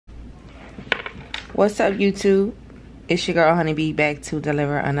What's up, YouTube? It's your girl Honei.B back to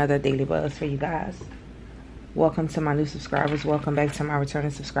deliver another daily buzz for you guys. Welcome to my new subscribers. Welcome back to my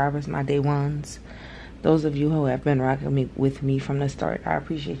returning subscribers, my day ones. Those of you who have been rocking with me from the start, I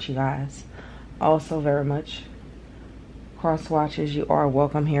appreciate you guys also very much. Cross watchers, you are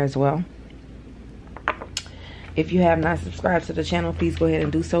welcome here as well. If you have not subscribed to the channel, please go ahead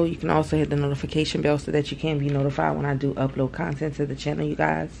and do so. You can also hit the notification bell so that you can be notified when I do upload content to the channel, you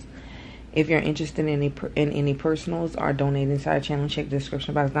guys. If you're interested in any personals or donating to our channel, check the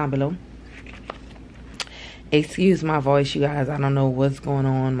description box down below. Excuse my voice, you guys. I don't know what's going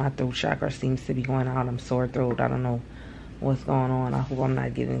on. My throat chakra seems to be going out. I'm sore throat. I don't know what's going on. I hope I'm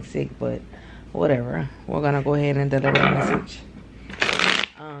not getting sick, but whatever. We're going to go ahead and deliver a message.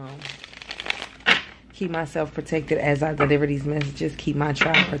 Keep myself protected as I deliver these messages. Keep my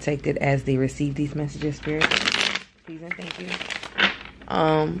tribe protected as they receive these messages, Spirit. Please and thank you.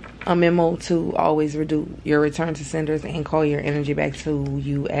 A memo to always redo your return to senders and call your energy back to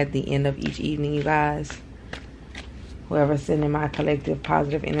you at the end of each evening, you guys. Whoever's sending my collective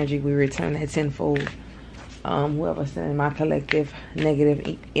positive energy, we return that tenfold. Whoever's sending my collective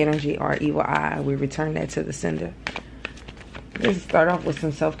negative energy or evil eye, we return that to the sender. Let's start off with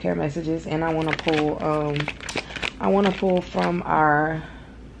some self-care messages, and I want to pull from our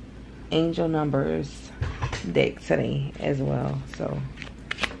angel numbers deck today as well. So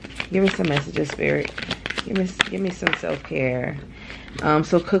give me some messages, Spirit. Give me some self-care.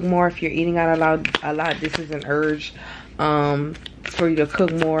 So cook more if you're eating out a lot. This is an urge for you to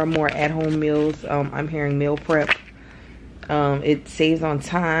cook more at-home meals. I'm hearing meal prep. It saves on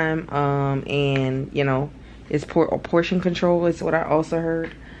time, and you know, it's portion control is what I also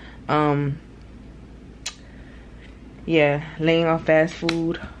heard. Yeah, laying off fast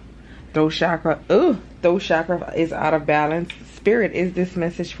food. Throat chakra. Throat chakra is out of balance. Spirit, is this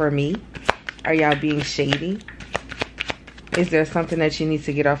message for me? Are y'all being shady? Is there something that you need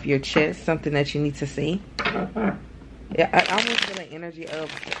to get off your chest? Something that you need to say? Yeah, I almost feel the energy of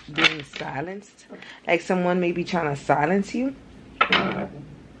being silenced. Like someone may be trying to silence you.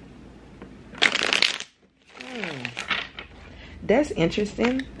 That's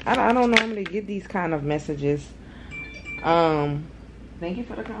interesting. I don't normally get these kind of messages. Thank you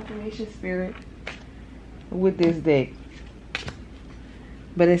for the confirmation, Spirit, with this deck.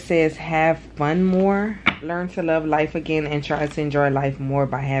 But it says, have fun more. Learn to love life again and try to enjoy life more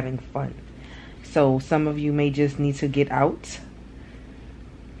by having fun. So some of you may just need to get out.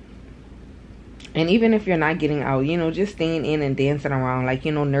 And even if you're not getting out, you know, just staying in and dancing around, like,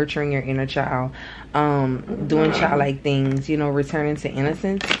 you know, nurturing your inner child, doing childlike things, you know, returning to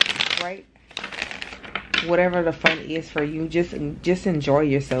innocence, right? Whatever the fun is for you, just enjoy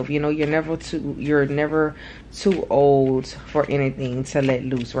yourself. You know, you're never too old for anything to let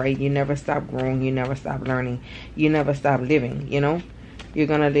loose, right? You never stop growing, you never stop learning, you never stop living. You know, you're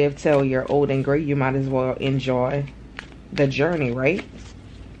gonna live till you're old and great. You might as well enjoy the journey, right?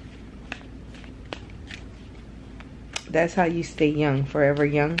 That's how you stay young, forever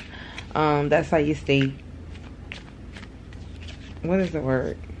young. That's how you stay, what is the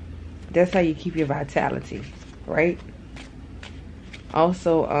word? That's how you keep your vitality, right?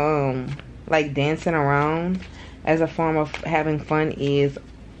 Also, like dancing around as a form of having fun is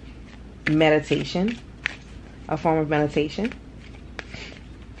meditation. A form of meditation.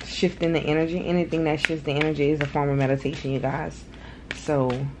 Shifting the energy. Anything that shifts the energy is a form of meditation, you guys. So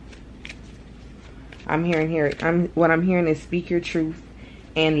what I'm hearing is speak your truth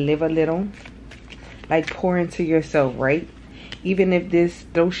and live a little. Like pour into yourself, right? Even if this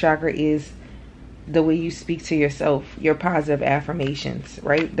throat chakra is the way you speak to yourself, your positive affirmations,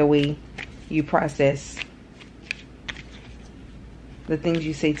 right? The way you process the things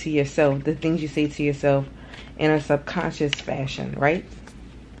you say to yourself, the things you say to yourself in a subconscious fashion, right?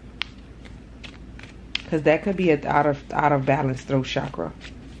 Because that could be an out of balance throat chakra.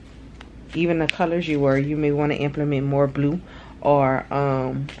 Even the colors you wear, you may want to implement more blue or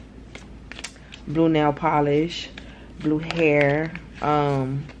blue nail polish, blue hair.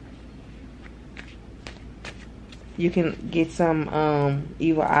 You can get some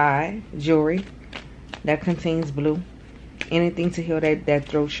evil eye jewelry that contains blue. Anything to heal that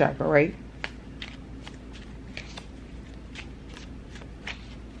throat chakra, right?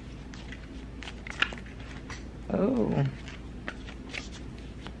 Oh,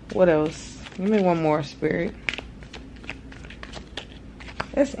 what else? Give me one more, Spirit.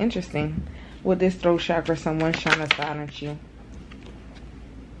 That's interesting. With this throat chakra, someone's trying to silence you.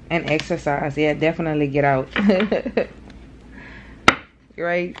 And exercise. Yeah, definitely get out.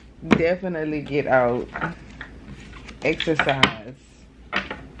 Right? Definitely get out. Exercise.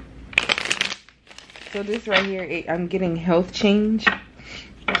 So this right here, I'm getting health change,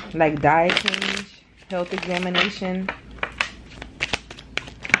 like diet change, health examination.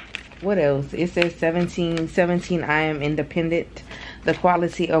 What else? It says 17, I am independent. The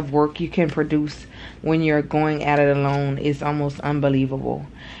quality of work you can produce when you're going at it alone is almost unbelievable.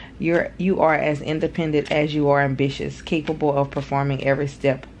 You are as independent as you are ambitious, capable of performing every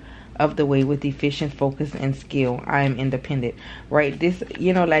step of the way with efficient focus and skill. I am independent, right? This,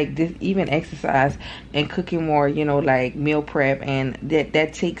 you know, like this, even exercise and cooking more, you know, like meal prep, and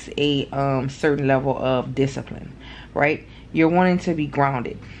that takes a certain level of discipline, right? You're wanting to be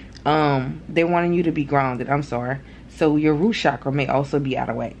grounded. They're wanting you to be grounded. I'm sorry. So your root chakra may also be out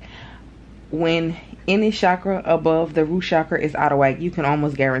of whack. When any chakra above the root chakra is out of whack, you can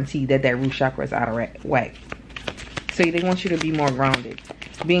almost guarantee that root chakra is out of whack. So they want you to be more grounded.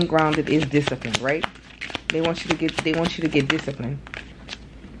 Being grounded is discipline, right? They want you to get disciplined.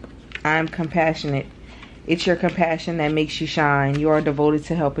 I'm compassionate. It's your compassion that makes you shine. You are devoted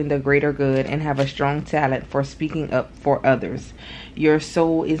to helping the greater good and have a strong talent for speaking up for others. Your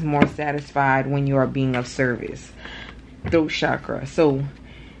soul is more satisfied when you are being of service. Throat chakra. So,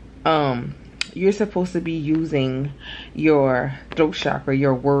 you're supposed to be using your throat chakra,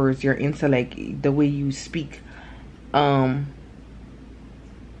 your words, your intellect, the way you speak, to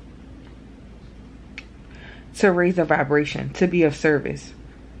raise a vibration, to be of service,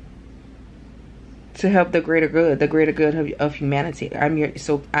 to help the greater good of humanity. I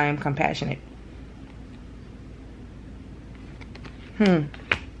am compassionate. And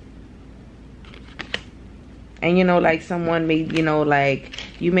you know, like someone may, you know, like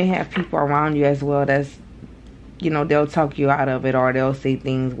you may have people around you as well that's, you know, they'll talk you out of it, or they'll say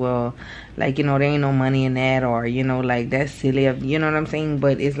things, well, like, you know, there ain't no money in that, or, you know, like that's silly, you know what I'm saying?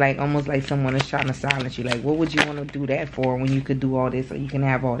 But it's like almost like someone is trying to silence you. Like, what would you want to do that for when you could do all this, or you can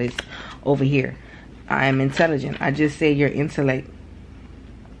have all this over here? I am intelligent. I just say your intellect.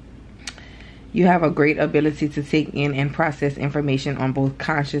 You have a great ability to take in and process information on both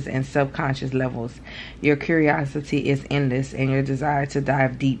conscious and subconscious levels. Your curiosity is endless, and your desire to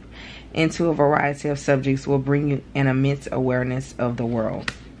dive deep into a variety of subjects will bring you an immense awareness of the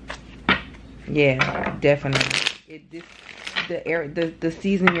world. Yeah, definitely. The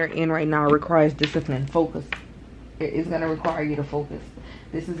season you're in right now requires discipline, focus. It's going to require you to focus.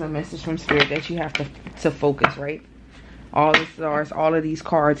 This is a message from Spirit that you have to focus, right? All the stars, all of these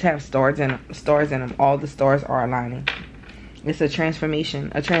cards have stars in them. All the stars are aligning. It's a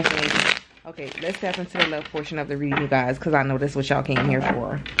transformation. Okay, let's tap into the love portion of the reading, you guys, because I know that's what y'all came here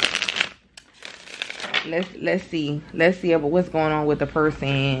for. Let's see about what's going on with the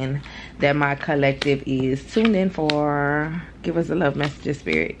person that my collective is tuned in for. Give us a love message,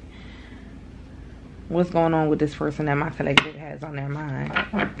 Spirit. What's going on with this person that my collective has on their mind?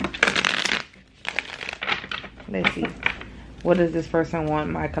 Let's see. What does this person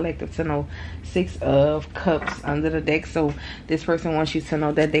want my collective to know? 6 of Cups under the deck. So this person wants you to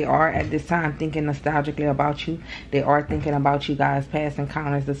know that they are at this time thinking nostalgically about you. They are thinking about you guys' past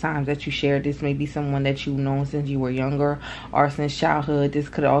encounters, the times that you shared. This may be someone that you've known since you were younger or since childhood. This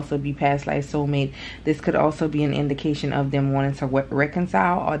could also be past life soulmate. This could also be an indication of them wanting to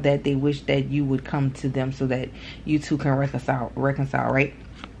reconcile, or that they wish that you would come to them so that you two can reconcile, right?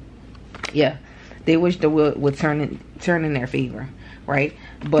 Yeah. They wish the wheel would turn in their favor, right?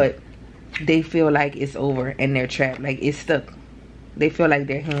 But they feel like it's over and they're trapped, like it's stuck. They feel like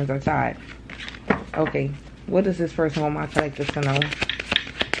their hands are tied. Okay, what does this person want my collective to know?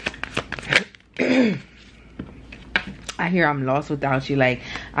 I hear I'm lost without you. Like,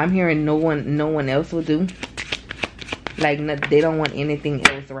 I'm hearing no one else will do. Like, they don't want anything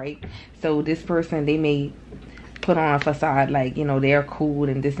else, right? So this person, they may put on a facade, like, you know, they're cool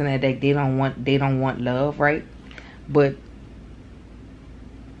and this and that, like they don't want love, right? But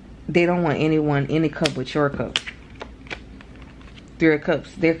they don't want any cup but your cup. 3 of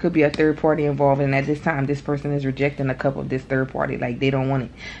Cups. There could be a third party involved, and at this time this person is rejecting a cup of this third party. Like, they don't want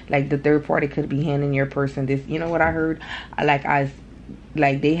it. Like, the third party could be handing your person this, you know what I heard? Like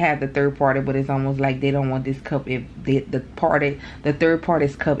they have the third party, but it's almost like they don't want this cup if the third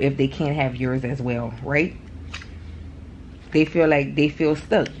party's cup if they can't have yours as well, right? They feel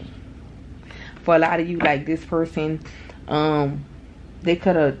stuck. For a lot of you, like this person, they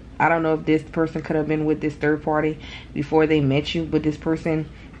could have, I don't know if this person could have been with this third party before they met you, but this person,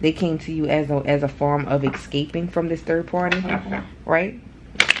 they came to you as a form of escaping from this third party, right?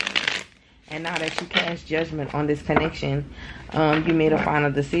 And now that you cast judgment on this connection, you made a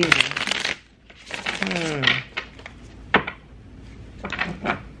final decision.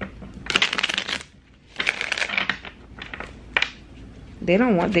 They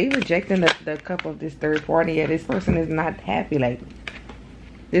don't want, they rejecting the cup of this third party. Yeah, this person is not happy. Like,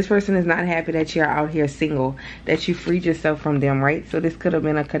 this person is not happy that you're out here single, that you freed yourself from them, right? So this could have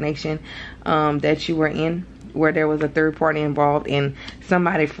been a connection that you were in where there was a third party involved and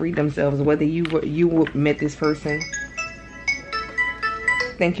somebody freed themselves, whether you met this person.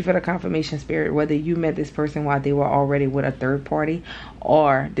 Thank you for the confirmation, Spirit. Whether you met this person while they were already with a third party,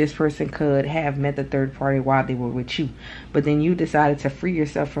 or this person could have met the third party while they were with you. But then you decided to free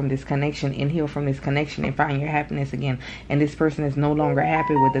yourself from this connection and heal from this connection and find your happiness again. And this person is no longer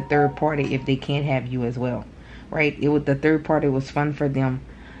happy with the third party if they can't have you as well, right? The third party was fun for them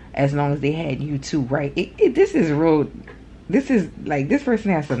as long as they had you too, right? This is real. This is like, this person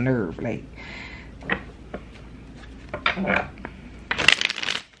has some nerve. Like,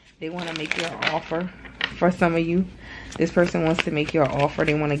 they want to make you an offer. For some of you, this person wants to make you an offer.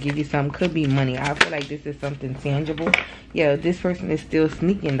 They want to give you something. Could be money. I feel like this is something tangible. Yeah, this person is still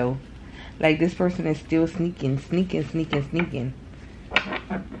sneaking though. Like, this person is still sneaking.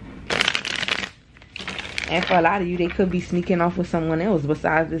 And for a lot of you, they could be sneaking off with someone else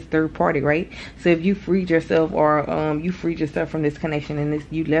besides this third party, right? So if you freed yourself, or you freed yourself from this connection, and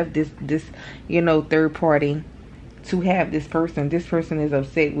you left this you know, third party to have this person is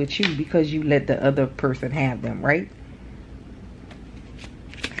upset with you because you let the other person have them, right?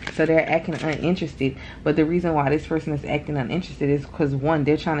 So they're acting uninterested. But the reason why this person is acting uninterested is because, one,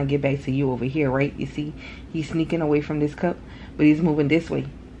 they're trying to get back to you over here, right? You see, he's sneaking away from this cup, but he's moving this way,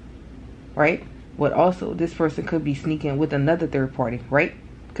 right? But also, this person could be sneaking with another third party, right?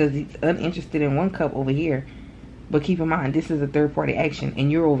 Because he's uninterested in one cup over here. But keep in mind, this is a third party action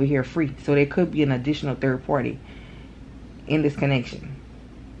and you're over here free. So there could be an additional third party in this connection,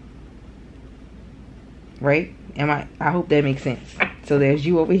 right? I hope that makes sense. So there's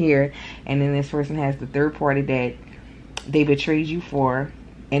you over here, and then this person has the third party that they betrayed you for,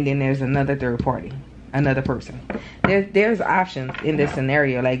 and then there's another third party, another person. There's options in this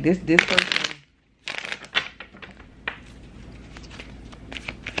scenario. Like, this person.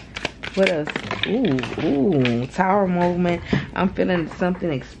 What else? Ooh, tower movement. I'm feeling something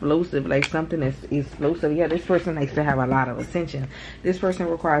explosive, like something is explosive. Yeah, this person likes to have a lot of attention. This person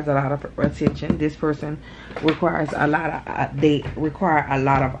requires a lot of attention. This person requires a lot of, they require a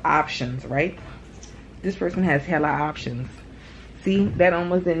lot of options, right? This person has hella options. See, that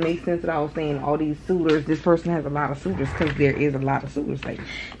almost didn't make sense that I was saying all these suitors. This person has a lot of suitors because there is a lot of suitors. Like,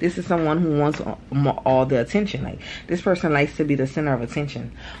 this is someone who wants all the attention. Like, this person likes to be the center of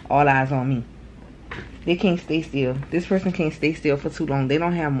attention. All eyes on me. They can't stay still. This person can't stay still for too long. They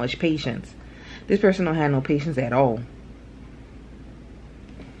don't have much patience. This person don't have no patience at all.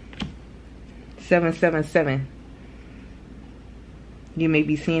 777. You may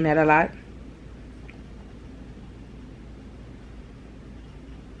be seeing that a lot.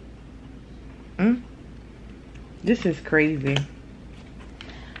 This is crazy.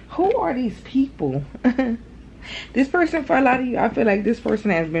 Who are these people? This person, for a lot of you, I feel like this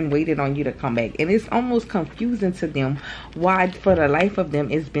person has been waiting on you to come back. And it's almost confusing to them why, for the life of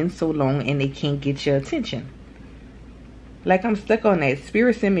them, it's been so long and they can't get your attention. Like, I'm stuck on that.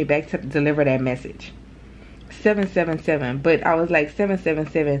 Spirit sent me back to deliver that message. 777. But I was like,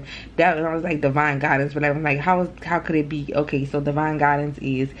 777. That, I was like, divine guidance. But I was like, how could it be? Okay, so divine guidance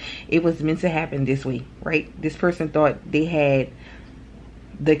is, it was meant to happen this way, right? This person thought they had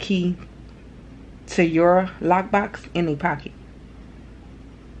the key to your lockbox in their pocket.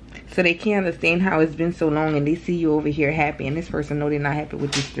 So they can't understand how it's been so long, and they see you over here happy, and this person know they're not happy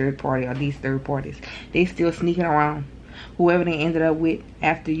with this third party or these third parties. They still sneaking around. Whoever they ended up with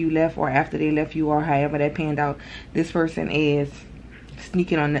after you left, or after they left you, or however that panned out, this person is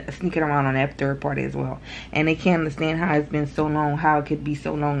sneaking around on that third party as well. And they can't understand how it's been so long, how it could be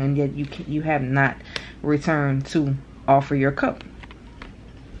so long, and yet you have not returned to offer your cup.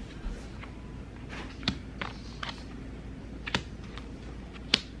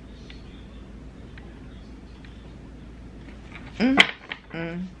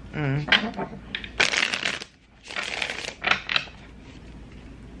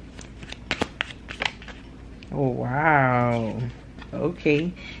 Oh, wow.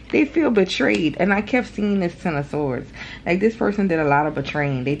 Okay. They feel betrayed. And I kept seeing this Ten of Swords. Like, this person did a lot of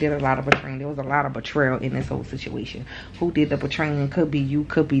betraying. They did a lot of betraying. There was a lot of betrayal in this whole situation. Who did the betraying? Could be you,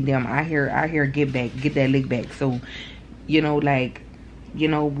 could be them. I hear get back, get that lick back. So, you know, like, you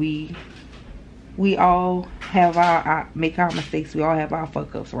know, we all have make our mistakes. We all have our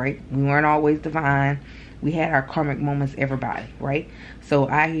fuck ups, right? We weren't always divine. We had our karmic moments, everybody, right? So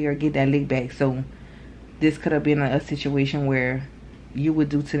I hear get that lick back. So this could have been a situation where you would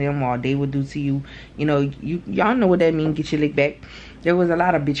do to them or they would do to you. You know, y'all know what that means, get your lick back. There was a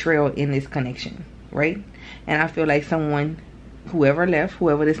lot of betrayal in this connection, right? And I feel like someone, whoever left,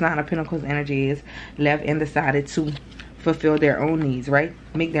 whoever this Nine of Pentacles energy is, left and decided to fulfill their own needs, right?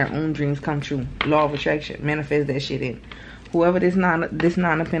 Make their own dreams come true. Law of attraction, manifest that shit in. Whoever this Nine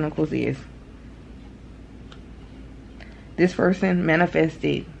of Pentacles is, this person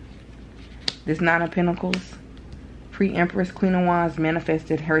manifested this Nine of Pentacles. Pre-Empress, Queen of Wands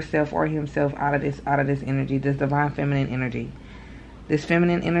manifested herself or himself out of this energy, this divine feminine energy. This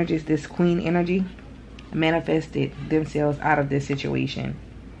feminine energy, this queen energy, manifested themselves out of this situation.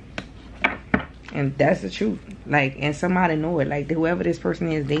 And that's the truth. Like, and somebody know it. Like, whoever this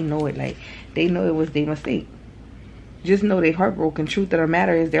person is, they know it. Like, they know it was their mistake. Just know they're heartbroken. Truth of the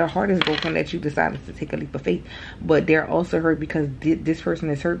matter is, their heart is broken that you decided to take a leap of faith. But they're also hurt because this person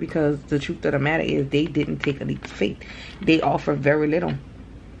is hurt because the truth of the matter is they didn't take a leap of faith. They offer very little,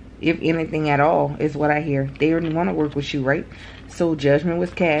 if anything at all, is what I hear. They didn't want to work with you, right? So judgment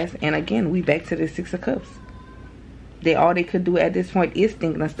was cast. And again, we back to the Six of Cups. All they could do at this point is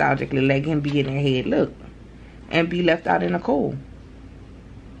think nostalgically, like, and be in their head, look, and be left out in the cold.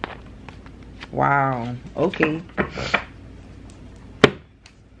 Wow. Okay.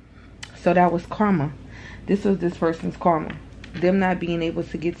 So that was karma. This was this person's karma. Them not being able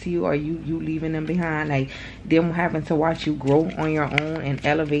to get to you, or you leaving them behind. Like, them having to watch you grow on your own and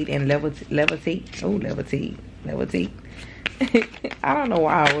elevate and levitate. Oh, levitate. I don't know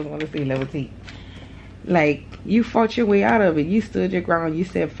why I was going to say levitate. Like, you fought your way out of it. You stood your ground. You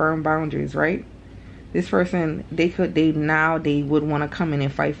set firm boundaries, right? This person, they would want to come in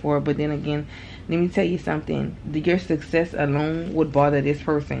and fight for it. But then again, let me tell you something. Your success alone would bother this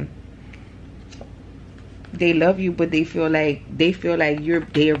person. They love you, but they feel like they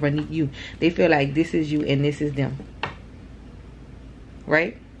are beneath you. They feel like this is you and this is them.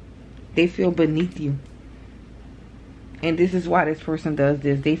 Right? They feel beneath you. And this is why this person does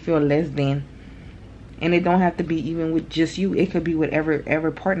this. They feel less than. And it don't have to be even with just you. It could be with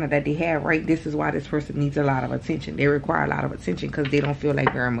every partner that they have, right? This is why this person needs a lot of attention. They require a lot of attention because they don't feel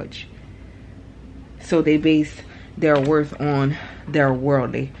like very much. So they base their worth on their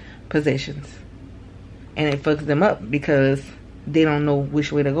worldly possessions. And it fucks them up because they don't know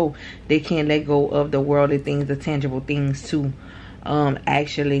which way to go. They can't let go of the worldly things, the tangible things, to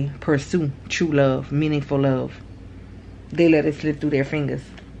actually pursue true love, meaningful love. They let it slip through their fingers.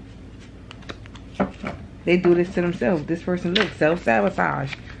 They do this to themselves. This person, look,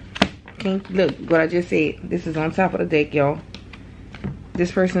 self-sabotage. Look what I just said. This is on top of the deck, y'all.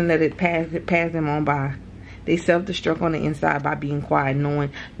 This person let it pass them on by. They self-destruct on the inside by being quiet,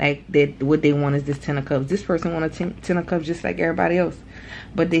 knowing like that what they want is this Ten of Cups. This person wants a Ten of Cups just like everybody else,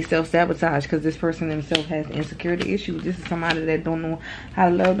 but they self-sabotage because this person themselves has insecurity issues. This is somebody that don't know how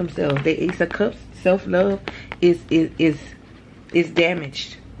to love themselves. The Ace of Cups, self-love is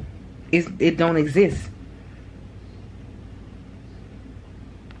damaged. It don't exist.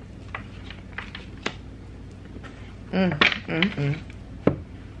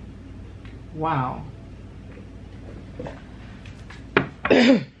 Wow.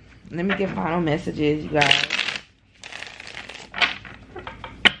 Let me get final messages, you guys.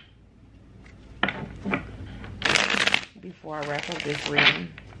 Before I wrap up this reading.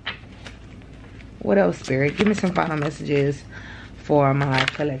 What else, Spirit? Give me some final messages for my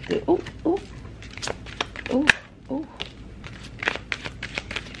collective. Ooh.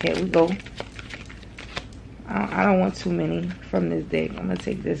 Here we go. I don't want too many from this deck. I'm going to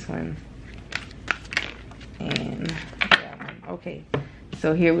take this one. And that one. Okay.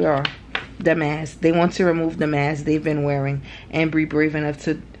 So here we are. The mask. They want to remove the mask they've been wearing and be brave enough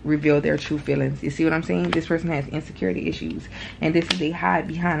to reveal their true feelings. You see what I'm saying? This person has insecurity issues. And they hide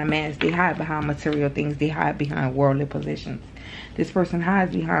behind a mask. They hide behind material things. They hide behind worldly possessions. This person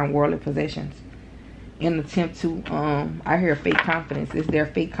hides behind worldly possessions in an attempt to, I hear fake confidence. It's their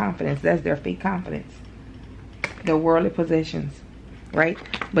fake confidence. That's their fake confidence. The worldly possessions, right?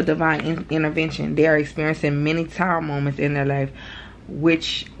 But divine intervention. They are experiencing many tower moments in their life,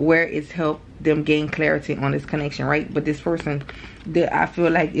 where it's helped them gain clarity on this connection, right? But this person, I feel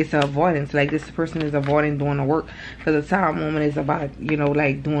like it's an avoidance. Like this person is avoiding doing the work, because the tower moment is about,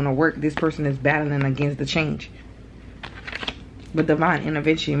 like doing the work. This person is battling against the change. But divine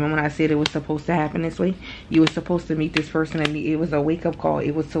intervention, remember when I said it was supposed to happen this way? You were supposed to meet this person, and it was a wake-up call.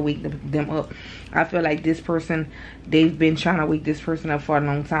 It was to wake them up. I feel like this person, they've been trying to wake this person up for a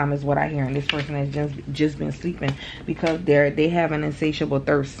long time, is what I hear. And this person has just been sleeping because they have an insatiable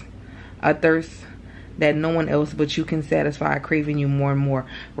thirst. A thirst that no one else but you can satisfy, craving you more and more,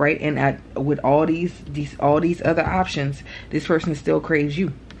 right? And with all these other options, this person still craves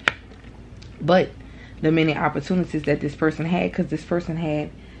you. But the many opportunities that this person had, because this person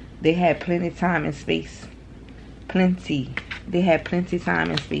they had plenty of time and space. They had plenty of time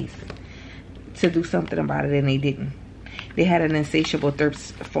and space to do something about it, and they didn't. They had an insatiable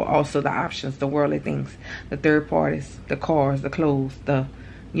thirst for also the options, the worldly things, the third parties, the cars, the clothes, the,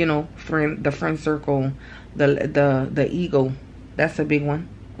 you know, the friend circle, the ego. That's a big one.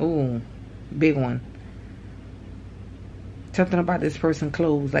 Ooh, big one. Something about this person's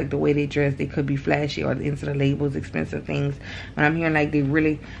clothes, like the way they dress, they could be flashy or into the labels, expensive things. But I'm hearing like they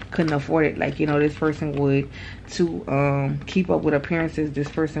really couldn't afford it. Like, you know, this person would, to keep up with appearances, this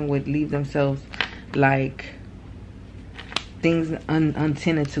person would leave themselves like things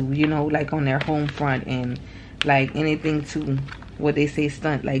untended to, you know, like on their home front, and like anything to what they say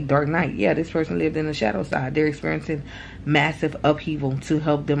stunt, like dark night. Yeah, this person lived in the shadow side. They're experiencing massive upheaval to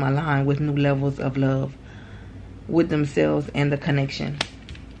help them align with new levels of love with themselves and the connection.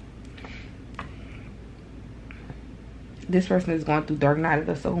 This person is going through dark night of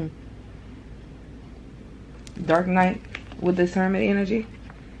the soul. Dark night with discernment energy.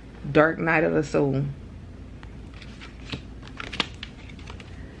 Dark night of the soul.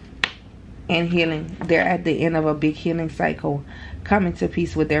 And healing. They're at the end of a big healing cycle, coming to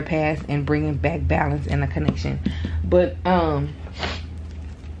peace with their past and bringing back balance and a connection. But hold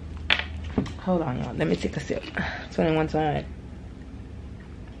on, y'all. Let me take a sip. 21 time.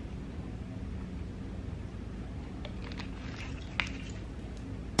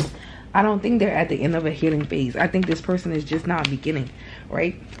 I don't think they're at the end of a healing phase. I think this person is just now beginning,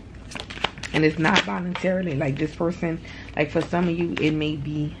 right? And it's not voluntarily. Like this person, like for some of you, it may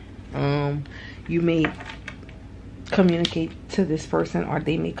be you may communicate to this person, or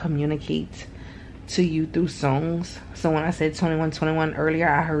they may communicate to you through songs. So when I said 21 earlier,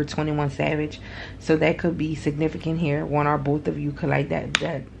 I heard 21 Savage. So that could be significant here. One or both of you could like that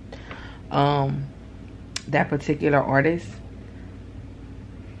particular artist.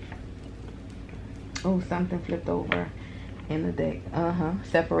 Oh, something flipped over in the deck.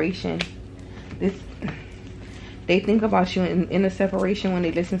 Separation. They think about you in a separation. When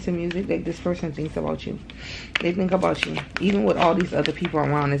they listen to music, like this person thinks about you. They think about you, even with all these other people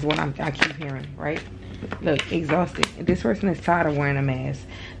around, is what I keep hearing, right? Look, exhausted. This person is tired of wearing a mask.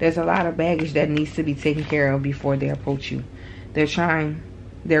 There's a lot of baggage that needs to be taken care of before they approach you.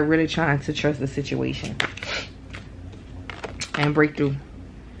 They're really trying to trust the situation and break through.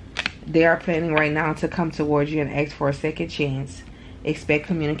 They are planning right now to come towards you and ask for a second chance. Expect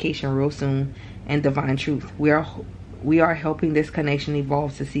communication real soon and divine truth. We are helping this connection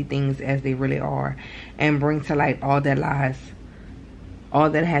evolve to see things as they really are and bring to light all that lies, all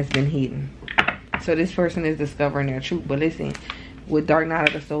that has been hidden. So this person is discovering their truth. But listen, with dark night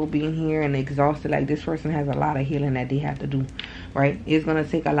of the soul being here and exhausted, like this person has a lot of healing that they have to do, right? It's going to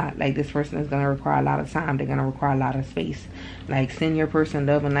take a lot. Like this person is going to require a lot of time. They're going to require a lot of space. Like send your person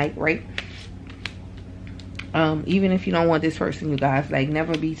love and light, right? Even if you don't want this person, you guys, like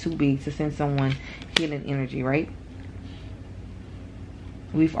never be too big to send someone healing energy, right?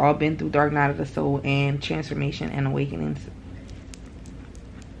 We've all been through dark night of the soul and transformation and awakenings.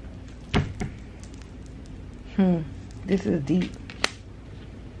 This is deep.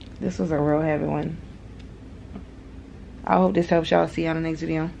 This was a real heavy one. I hope this helps y'all. See you on the next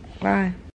video. Bye.